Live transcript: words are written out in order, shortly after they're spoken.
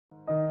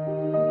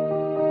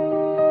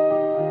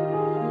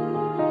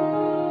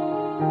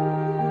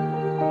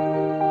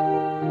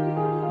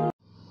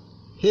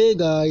Hey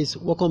guys,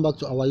 welcome back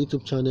to our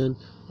YouTube channel.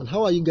 And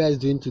how are you guys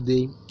doing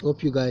today?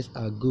 Hope you guys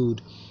are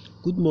good.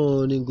 Good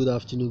morning, good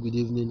afternoon, good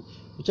evening,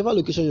 whichever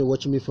location you're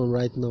watching me from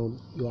right now.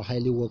 You are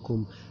highly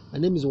welcome. My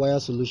name is Waya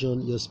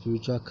Solution, your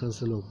spiritual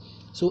counselor.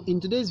 So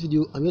in today's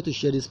video, I'm here to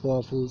share this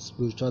powerful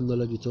spiritual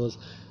knowledge with us.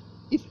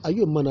 If are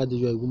you a man out there,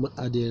 you're a woman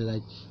out there,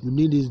 like you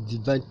need this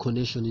divine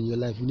connection in your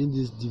life, you need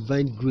this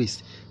divine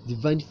grace,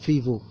 divine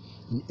favor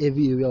in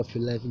every area of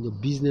your life, in your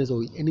business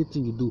or in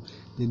anything you do,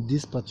 then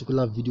this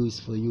particular video is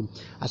for you.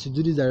 As you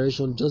do this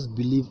direction, just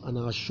believe, and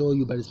I assure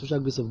you, by the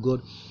special grace of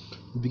God,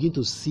 you begin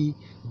to see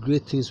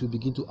great things will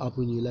begin to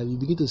happen in your life. You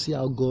begin to see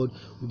how God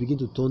will begin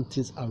to turn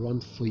things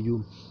around for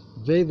you.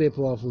 Very, very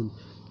powerful.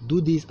 Do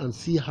this and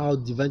see how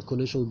divine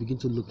connection will begin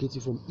to locate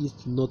you from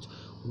east, north,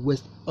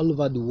 west, all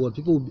over the world.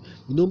 People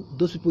will be,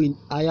 those people in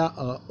higher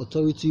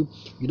authority,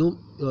 you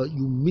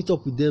meet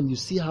up with them, you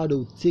see how they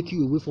will take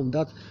you away from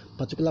that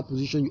particular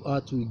position you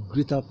are to a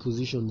greater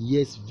position.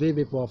 Yes, very,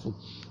 very powerful.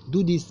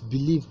 Do this,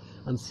 believe,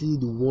 and see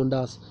the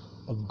wonders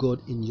of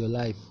God in your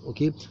life.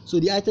 Okay,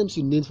 so the items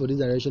you need for this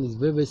direction is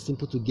very, very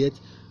simple to get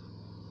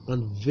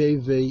and very,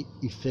 very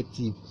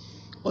effective.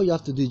 All you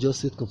have to do is just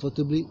sit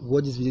comfortably,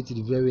 watch this video to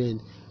the very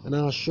end, and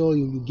I assure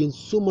you, you gain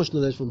so much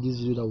knowledge from this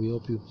video that will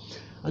help you.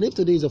 And if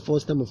today is the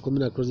first time of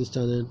coming across this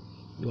channel,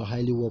 you are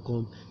highly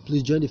welcome.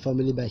 Please join the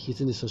family by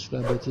hitting the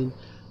subscribe button,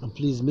 and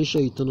please make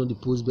sure you turn on the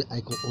post bell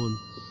icon on.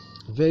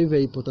 Very,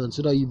 very important,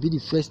 so that you'll be the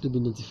first to be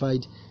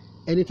notified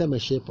anytime I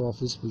share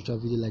powerful spiritual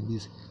video like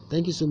this.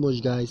 Thank you so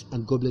much, guys,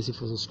 and God bless you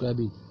for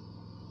subscribing.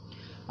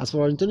 As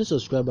for our returning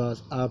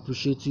subscribers, I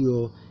appreciate you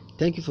all.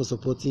 Thank you for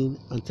supporting,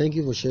 and thank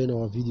you for sharing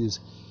our videos.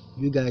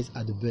 You guys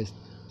are the best.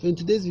 So in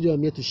today's video,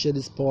 I'm here to share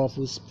this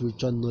powerful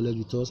spiritual knowledge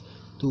with us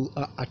to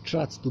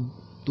attract,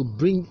 to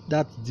bring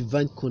that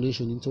divine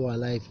connection into our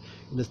life.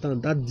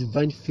 Understand? That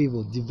divine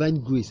favor,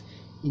 divine grace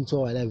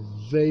into our life.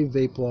 Very,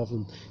 very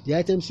powerful. The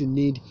items you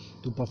need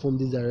to perform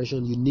this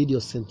direction: you need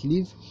your scent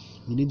leaf,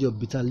 you need your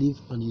bitter leaf,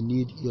 and you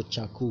need your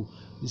charcoal.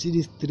 You see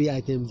these three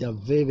items, they are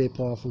very, very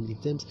powerful.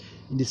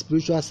 In the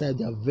spiritual side,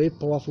 they are very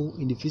powerful.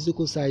 In the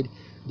physical side,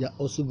 they are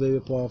also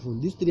very powerful.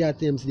 These three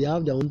items, they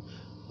have their own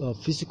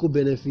physical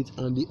benefit,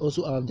 and they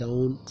also have their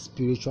own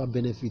spiritual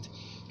benefit.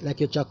 Like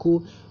your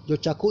charcoal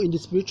in the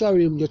spiritual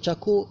realm, your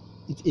charcoal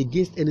is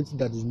against anything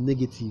that is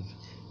negative.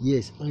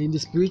 Yes, and in the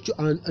spiritual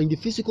and in the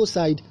physical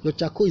side, your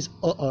charcoal is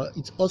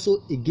it's also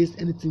against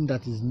anything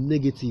that is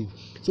negative.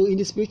 So in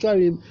the spiritual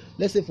realm,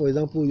 let's say for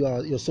example,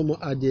 you're someone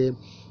out there,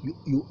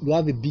 you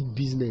have a big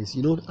business,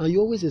 and you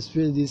always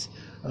experience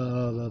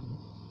this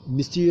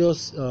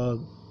mysterious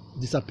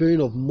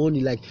disappearing of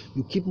money. Like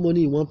you keep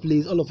money in one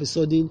place, all of a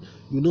sudden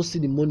you don't see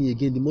the money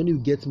again, the money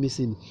will get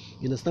missing.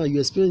 You understand? You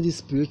experience this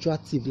spiritual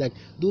thief, like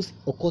those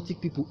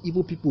occultic people,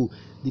 evil people,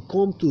 they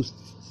come to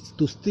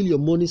steal your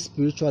money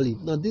spiritually.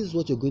 Now this is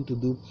what you're going to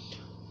do.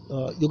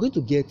 You're going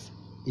to get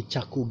a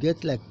charcoal,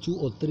 get like 2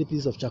 or 3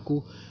 pieces of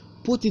charcoal,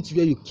 put it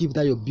where you keep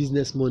that your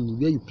business money,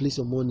 where you place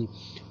your money.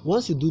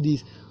 Once you do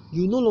this,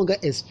 you no longer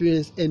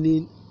experience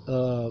any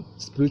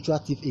spiritual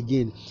thief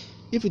again.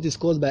 If it is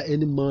caused by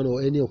any man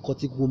or any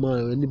occultic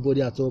woman or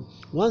anybody at all,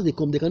 once they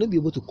come, they cannot be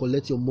able to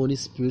collect your money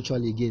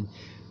spiritually again.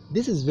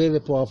 This is very,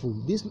 very powerful.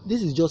 This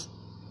is just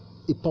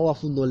a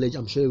powerful knowledge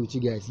I'm sharing with you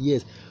guys.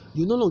 Yes,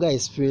 you no longer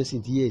experience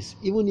it. Yes,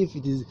 even if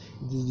it is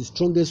the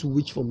strongest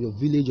witch from your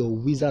village or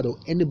wizard or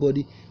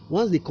anybody,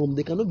 once they come,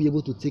 they cannot be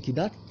able to take it.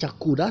 That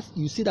charcoal,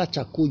 you see that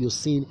charcoal you're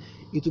seeing,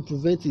 it will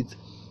prevent it.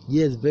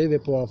 Yes, very, very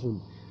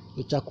powerful.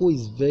 Your charcoal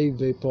is very,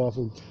 very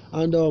powerful.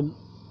 And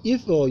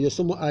if you're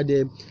someone out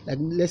there, like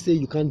let's say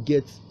you can't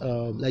get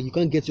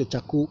your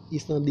charcoal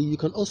instantly, you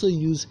can also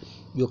use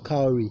your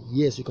cowrie.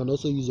 Yes, you can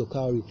also use your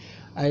cowrie.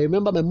 I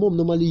remember my mom,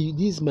 normally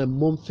this is my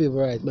mom's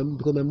favorite,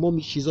 because my mom,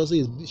 she's a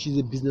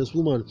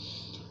businesswoman.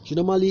 She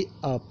normally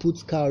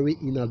puts cowrie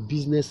in her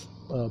business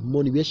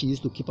money, where she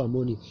used to keep her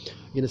money.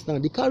 You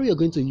understand? The cowrie you're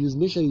going to use,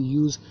 make sure you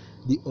use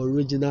the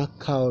original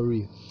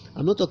cowrie.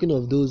 I'm not talking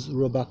of those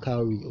rubber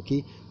cowrie,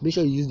 okay? Make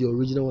sure you use the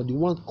original one, the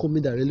one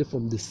coming directly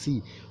from the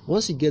sea.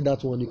 Once you get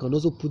that one, you can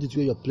also put it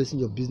where you're placing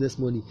your business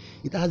money.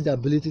 It has the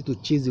ability to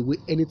chase away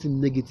anything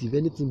negative,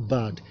 anything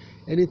bad,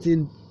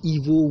 anything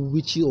evil,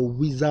 witchy or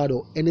wizard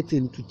or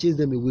anything, to chase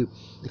them away.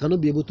 They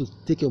cannot be able to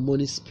take your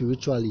money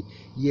spiritually.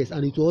 Yes,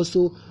 and it will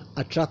also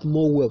attract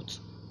more wealth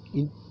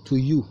into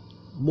you,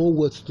 more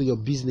wealth to your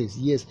business.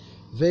 Yes,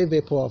 very,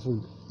 very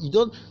powerful.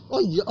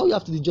 All you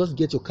have to do is just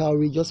get your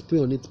cowrie, just pray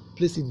on it,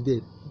 place it there.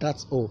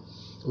 That's all.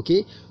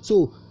 Okay,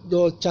 so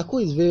your charcoal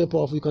is very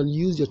powerful. You can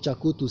use your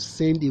charcoal to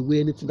send away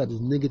anything that is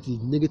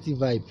negative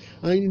vibe.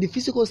 And in the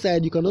physical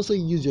side, you can also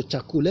use your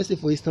charcoal. Let's say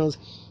for instance,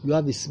 you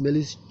have a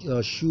smelly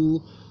shoe.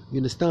 You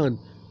understand?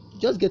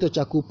 Just get your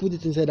charcoal, put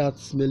it inside that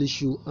smelly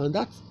shoe, and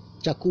that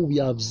charcoal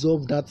will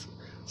absorb that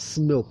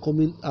smell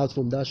coming out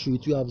from that shoe.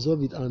 It will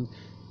absorb it, and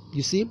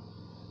you see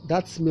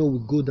that smell will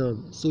go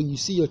down. So you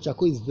see, your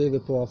charcoal is very,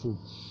 very powerful.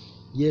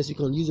 Yes, you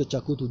can use your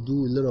charcoal to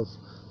do a lot of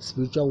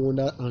spiritual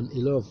wonder and a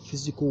lot of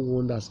physical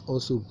wonders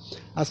also.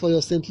 As for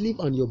your scent leaf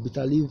and your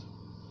bitter leaf,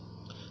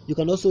 You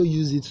can also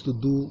use it to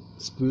do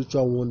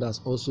spiritual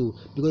wonders also,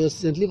 because your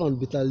scent leaf and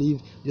bitter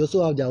leaf, they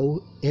also have their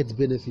own health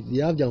benefit.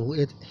 They have their own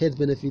health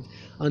benefit,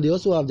 and they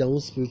also have their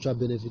own spiritual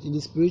benefit. In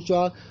the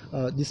spiritual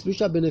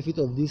benefit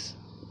of these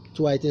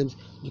two items,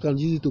 you can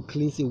use it to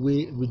cleanse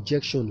away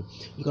rejection.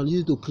 You can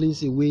use it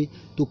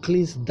to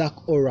cleanse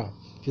dark aura.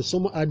 If you're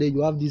someone out there,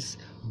 you have this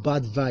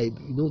bad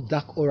vibe,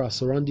 dark aura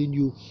surrounding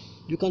you,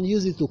 you can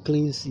use it to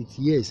cleanse it.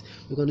 Yes,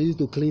 you can use it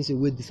to cleanse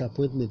away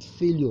disappointment,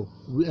 failure,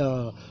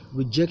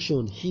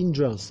 rejection,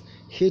 hindrance,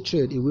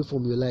 hatred away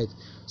from your life.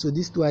 So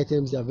these two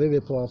items, they are very,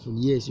 very powerful.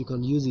 Yes, you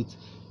can use it.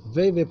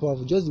 Very, very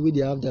powerful. Just the way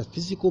they have their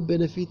physical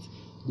benefit,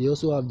 they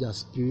also have their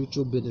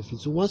spiritual benefit.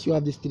 So once you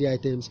have these three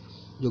items,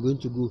 you're going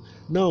to go.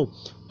 Now,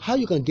 how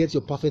you can get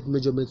your perfect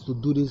measurements to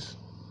do this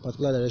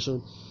particular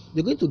direction?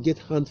 You're going to get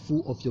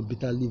handful of your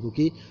bitter leaf.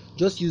 Okay,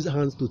 just use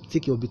hands to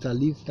take your bitter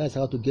leaf. That's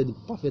how to get the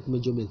perfect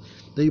measurement.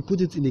 Then you put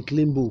it in a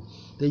clean bowl.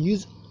 Then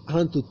use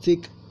hand to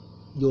take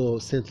your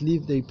scent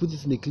leaf. Then you put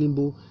it in a clean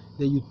bowl.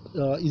 Then you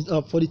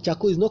for the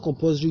charcoal, it's not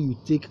compulsory you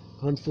take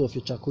handful of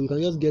your charcoal. You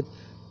can just get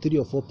 3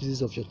 or 4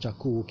 pieces of your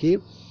charcoal. Okay,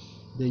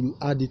 then you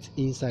add it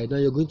inside. Now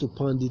you're going to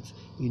pound it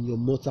in your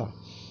mortar.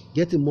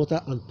 Get a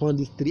mortar and pound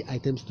these 3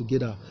 items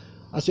together.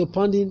 As you're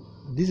pounding,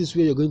 this is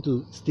where you're going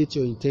to state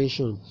your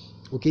intention.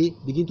 Okay,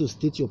 begin to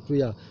state your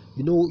prayer.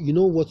 You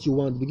know what you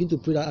want. Begin to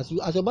pray that as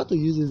you're about to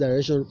use this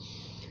direction,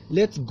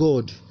 let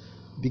God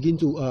begin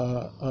to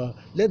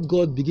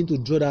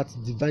draw that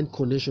divine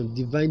connection,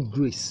 divine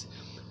grace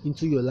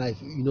into your life.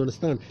 You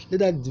understand?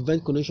 Let that divine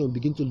connection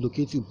begin to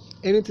locate you.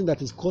 Anything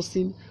that is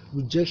causing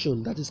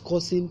rejection, that is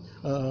causing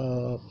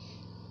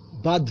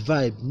bad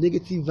vibe,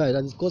 negative vibe,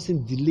 that is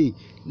causing delay,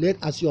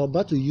 as you are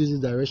about to use this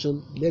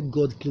direction, let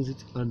God cleanse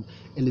it and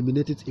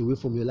eliminate it away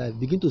from your life.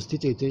 Begin to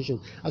state your intention.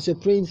 As you're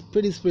praying,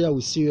 pray this prayer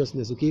with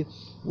seriousness. Okay,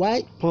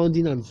 while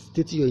pounding and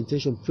stating your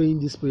intention, praying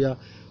this prayer,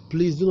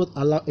 please do not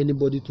allow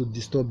anybody to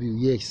disturb you.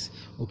 Yes,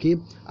 okay.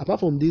 Apart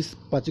from this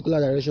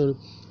particular direction,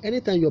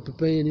 anytime you're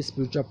preparing any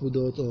spiritual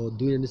product or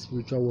doing any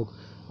spiritual work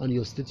and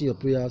you're stating your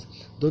prayers,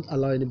 don't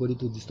allow anybody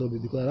to disturb you,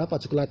 because at that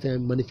particular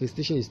time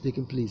manifestation is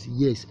taking place.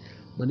 Yes,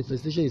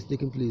 manifestation is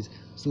taking place.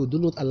 So do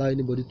not allow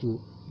anybody to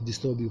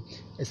disturb you,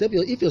 except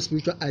if your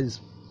spiritual eyes is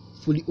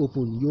fully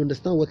open. You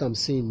understand what I'm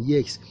saying?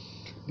 Yes,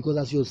 because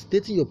as you're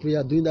stating your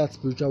prayer, doing that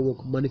spiritual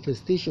work,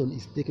 manifestation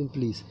is taking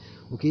place.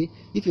 Okay,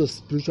 if your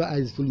spiritual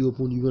eyes is fully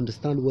open, you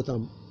understand what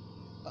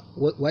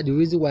the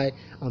reason why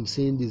I'm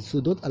saying this.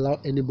 So don't allow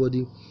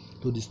anybody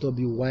to disturb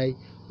you while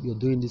you're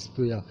doing this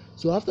prayer.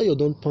 So after you're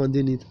done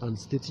pounding it and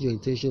stating your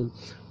intention,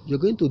 you're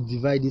going to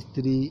divide these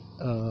 3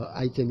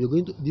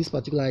 items. This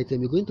particular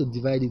item, you're going to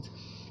divide it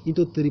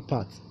into 3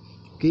 parts.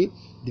 Okay,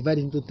 divide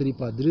it into 3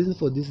 parts. The reason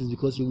for this is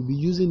because you will be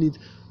using it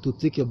to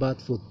take your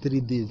bath for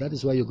 3 days. That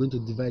is why you're going to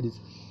divide it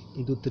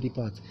into 3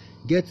 parts.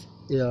 Get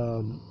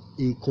a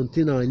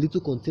container, a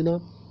little container.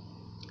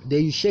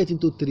 Then you share it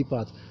into 3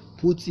 parts.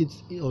 Put it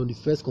on the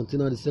first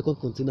container, the second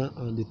container,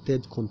 and the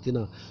third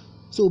container.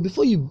 So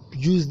before you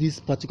use this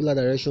particular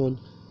direction,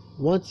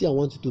 one thing I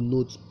want you to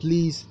note,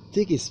 please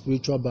take a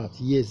spiritual bath.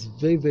 Yes,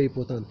 very, very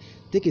important.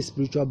 Take a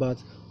spiritual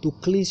bath to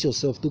cleanse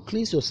yourself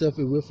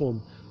away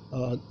from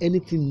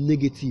anything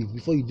negative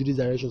before you do this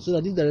direction, so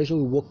that this direction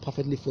will work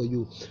perfectly for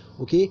you.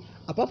 Okay,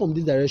 apart from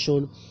this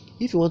direction,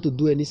 if you want to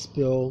do any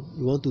spell,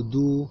 you want to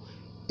do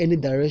any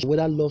direction,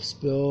 whether love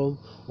spell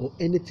or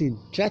anything,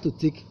 try to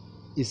take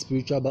a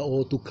spiritual bath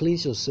or to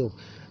cleanse yourself.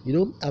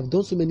 I've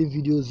done so many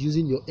videos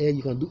using your hair.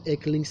 You can do hair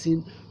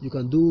cleansing, you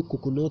can do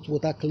coconut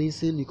water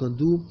cleansing, you can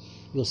do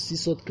your sea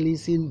salt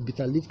cleansing,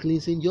 bitter leaf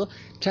cleansing. You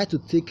try to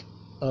take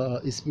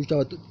a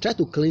spiritual, try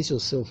to cleanse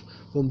yourself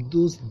from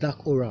those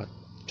dark aura.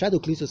 Try to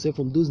cleanse yourself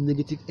from those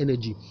negative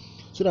energy,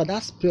 so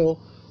that spell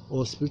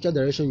or spiritual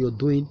direction you're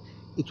doing,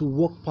 it will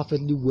work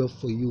perfectly well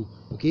for you.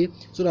 Okay,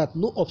 so that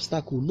no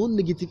obstacle, no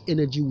negative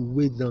energy will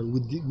weigh down.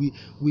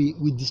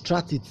 We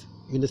distract it.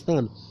 You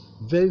understand?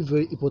 Very,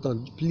 very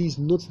important. Please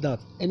note that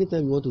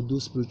anytime you want to do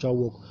spiritual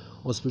work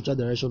or spiritual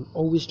direction,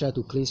 always try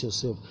to cleanse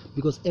yourself,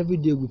 because every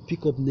day we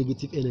pick up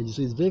negative energy.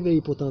 So it's very, very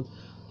important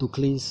to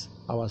cleanse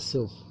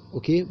ourselves,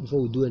 okay,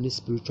 before we do any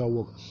spiritual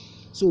work.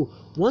 So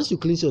once you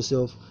cleanse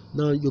yourself,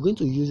 now you're going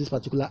to use this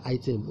particular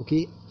item.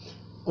 Okay,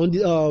 on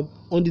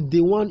the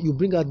day 1, you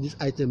bring out this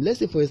item. Let's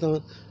say, for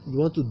example, you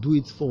want to do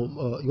it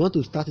you want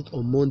to start it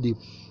on Monday.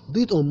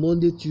 Do it on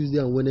Monday, Tuesday,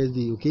 and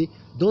Wednesday. Okay,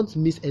 don't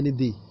miss any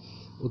day.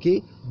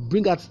 Okay,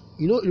 bring out,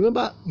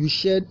 remember you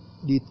shared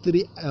the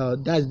 3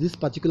 that's this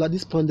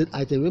pounded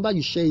item. Remember,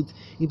 you share it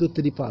into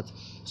 3 parts.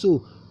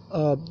 So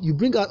you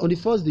bring out on the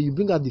first day, you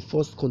bring out the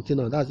first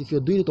container. That's if you're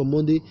doing it on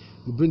Monday,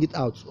 you bring it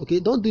out. Okay,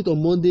 don't do it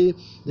on Monday,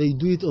 then you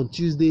do it on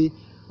Tuesday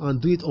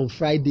and do it on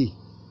Friday.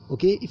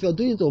 Okay, if you're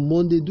doing it on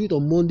Monday, do it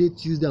on Monday,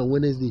 Tuesday, and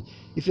Wednesday.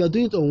 If you're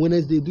doing it on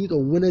Wednesday, do it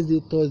on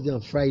Wednesday, Thursday,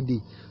 and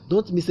Friday.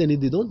 Don't miss any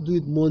day. Don't do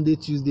it Monday,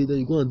 Tuesday, then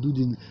you go and do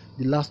the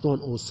last one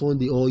on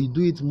Sunday, or you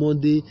do it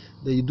Monday,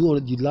 then you do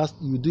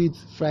it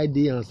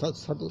Friday and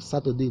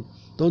Saturday.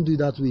 Don't do it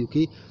that way.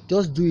 Okay,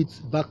 just do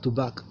it back to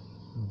back.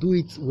 Do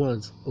it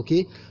once.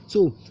 Okay,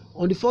 so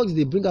on the first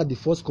day, bring out the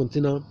first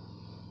container.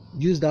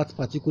 use that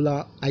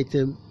particular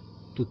item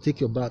to take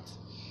your bath.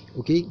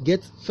 Okay,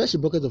 fetch a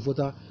bucket of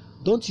water.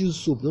 Don't use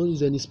soap, don't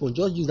use any sponge,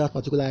 just use that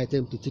particular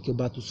item to take your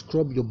bath, to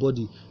scrub your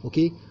body,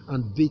 okay,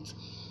 and bathe.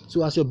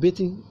 So as you're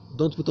bathing,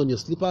 don't put on your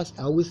slippers.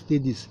 I always say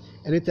this: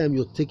 anytime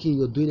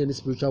you're doing any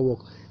spiritual work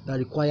that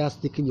requires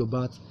taking your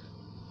bath,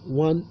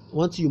 one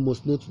thing you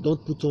must note: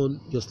 don't put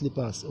on your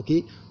slippers,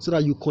 okay, so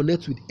that you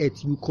connect with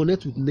earth, you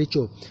connect with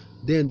nature.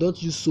 Then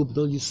don't use soap,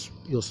 don't use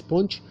your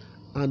sponge.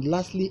 And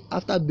lastly,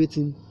 after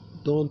bathing,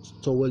 don't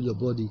towel your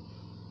body.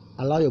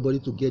 Allow your body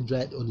to get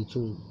dried on its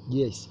own.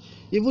 Yes,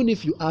 even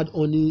if you add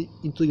honey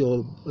into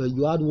your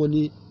you add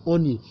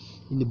honey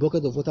in the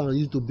bucket of water and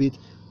use it to bathe,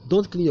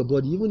 don't clean your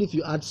body. Even if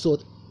you add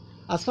salt,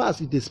 as far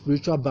as it's a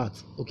spiritual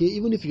bath, okay,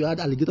 even if you add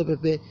alligator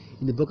pepper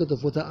in the bucket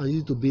of water and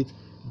use it to bathe,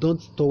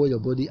 don't towel your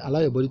body.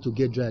 Allow your body to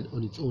get dried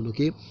on its own.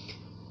 Okay,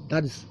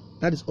 that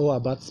is all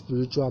about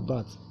spiritual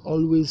bath.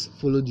 Always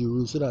follow the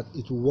rules so that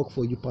it will work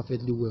for you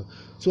perfectly well.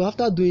 So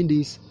after doing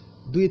this,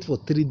 do it for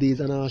 3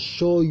 days, and I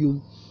assure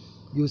you,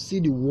 you'll see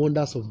the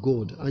wonders of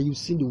God and you'll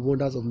see the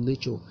wonders of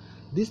nature.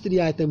 These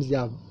 3 items, they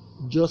are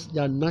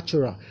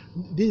natural.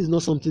 This is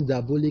not something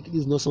diabolic,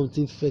 this is not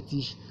something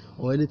fetish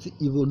or anything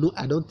evil. No,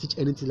 I don't teach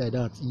anything like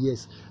that.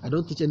 Yes, I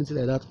don't teach anything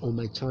like that on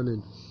my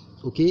channel.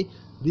 Okay,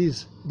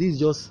 this is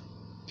just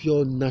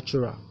pure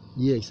natural.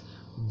 Yes,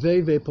 very,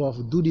 very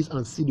powerful. Do this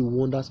and see the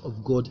wonders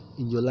of God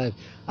in your life.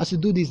 As you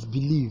do this,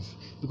 believe,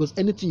 because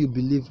anything you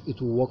believe, it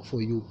will work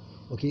for you.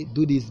 Okay,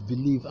 do this,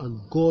 believe, and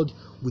God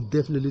will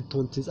definitely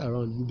turn things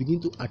around. You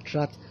begin to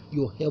attract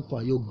your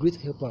helper, your great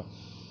helper,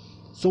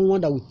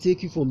 someone that will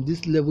take you from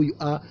this level you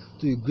are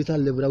to a greater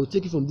level, that will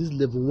take you from this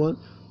level 1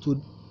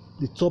 to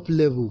the top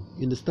level.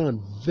 You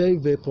understand? Very,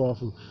 very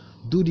powerful.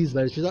 Do this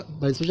by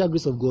the special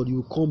grace of God. You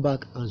will come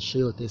back and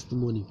share your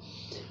testimony.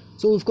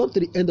 So we've come to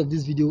the end of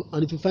this video,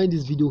 and if you find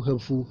this video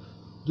helpful,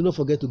 do not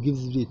forget to give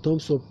this video a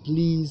thumbs up.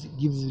 Please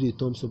give this video a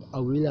thumbs up. I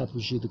would really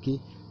appreciate it. Okay,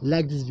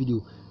 like this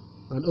video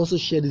and also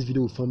share this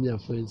video with family and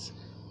friends.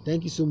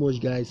 Thank you so much,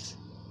 guys,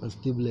 and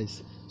stay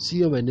blessed. See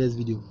you on my next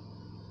video.